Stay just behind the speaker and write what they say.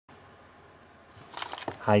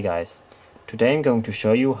Hi guys, today I'm going to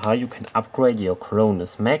show you how you can upgrade your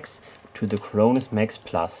Cronus Max to the Cronus Max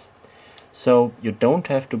Plus. So you don't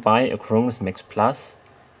have to buy a Cronus Max Plus,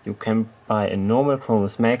 you can buy a normal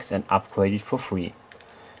Cronus Max and upgrade it for free.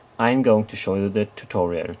 I'm going to show you the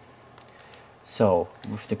tutorial. So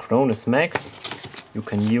with the Cronus Max you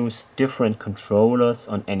can use different controllers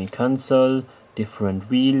on any console,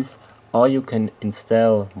 different wheels, or you can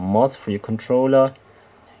install mods for your controller.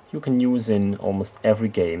 You can use in almost every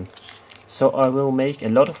game. So I will make a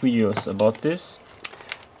lot of videos about this,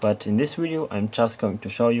 but in this video I'm just going to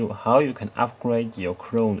show you how you can upgrade your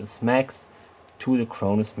Cronus Max to the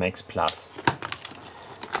Cronus Max Plus.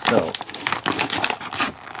 So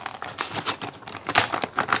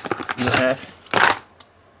you have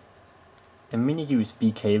a mini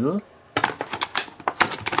USB cable,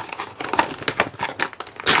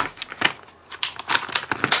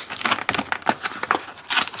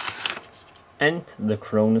 and the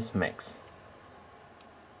Cronus Max.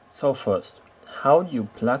 So first, how do you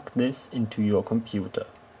plug this into your computer?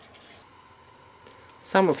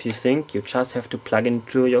 Some of you think you just have to plug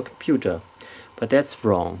into your computer, but that's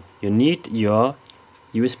wrong. You need your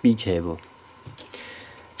USB cable.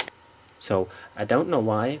 So I don't know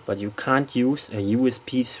why, but you can't use a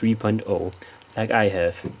USB 3.0 like I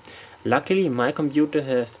have. Luckily my computer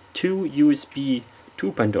has two USB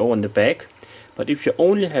 2.0 on the back, but if you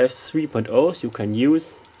only have 3.0s you can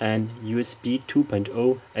use an USB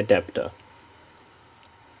 2.0 adapter.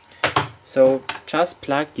 So just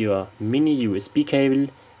plug your mini USB cable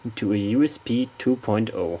into a USB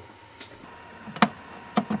 2.0.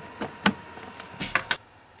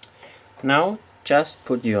 Now just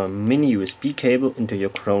put your mini USB cable into your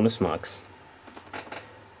Cronus Max.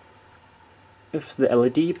 If the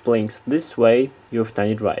LED blinks this way, you've done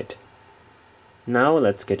it right. Now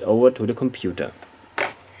let's get over to the computer.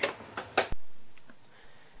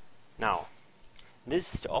 Now,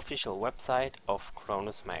 this is the official website of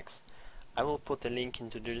Cronus Max. I will put the link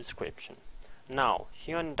into the description. Now,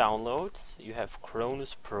 here in downloads you have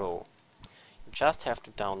Cronus Pro. You just have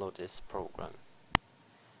to download this program.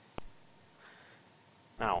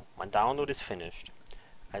 Now, my download is finished.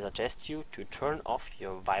 I suggest you to turn off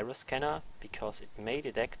your virus scanner because it may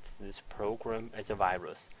detect this program as a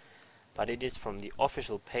virus. But it is from the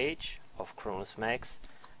official page of Cronus Max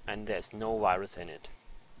and there's no virus in it.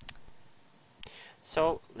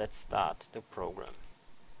 So let's start the program.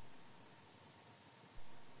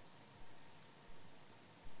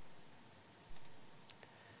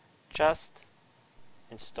 Just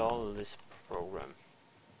install this program.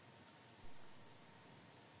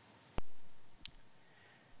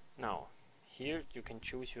 Now, here you can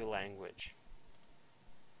choose your language.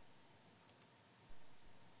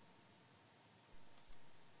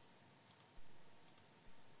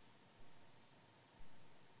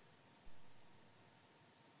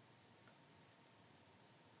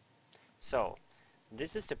 So,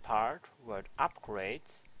 this is the part where it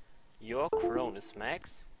upgrades your Cronus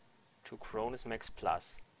Max to Cronus Max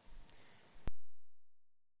Plus.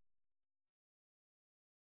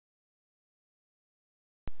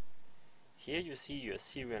 Here you see your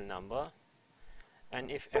serial number, and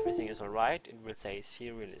if everything is alright it will say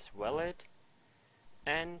serial is valid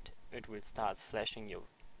and it will start flashing you.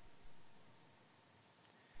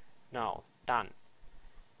 Now, done.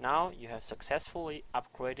 Now you have successfully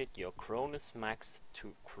upgraded your Cronus Max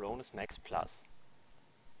to Cronus Max Plus.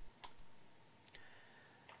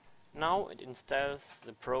 Now it installs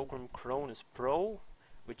the program Cronus Pro,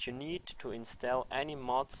 which you need to install any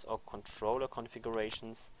mods or controller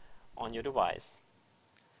configurations on your device.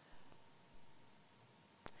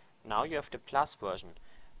 Now you have the Plus version,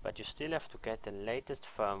 but you still have to get the latest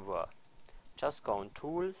firmware. Just go on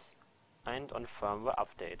Tools and on Firmware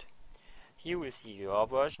Update. Here we see your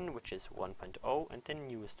version, which is 1.0, and the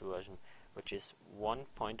newest version, which is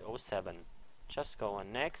 1.07. Just go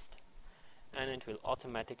on Next, and it will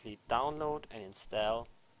automatically download and install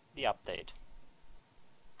the update.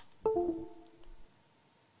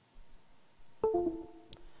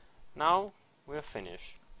 Now we're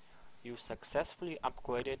finished. You've successfully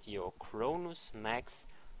upgraded your Cronus Max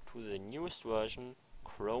to the newest version,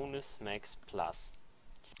 Cronus Max Plus.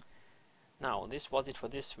 Now this was it for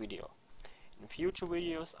this video. In future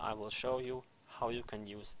videos I will show you how you can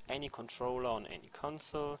use any controller on any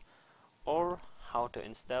console, or how to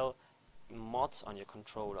install mods on your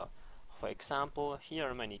controller. For example, here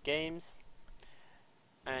are many games,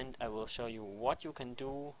 and I will show you what you can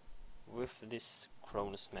do with this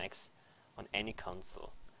Cronus Max on any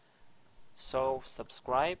console. So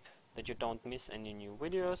subscribe that you don't miss any new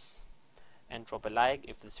videos, and drop a like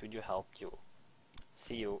if this video helped you.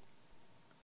 See you.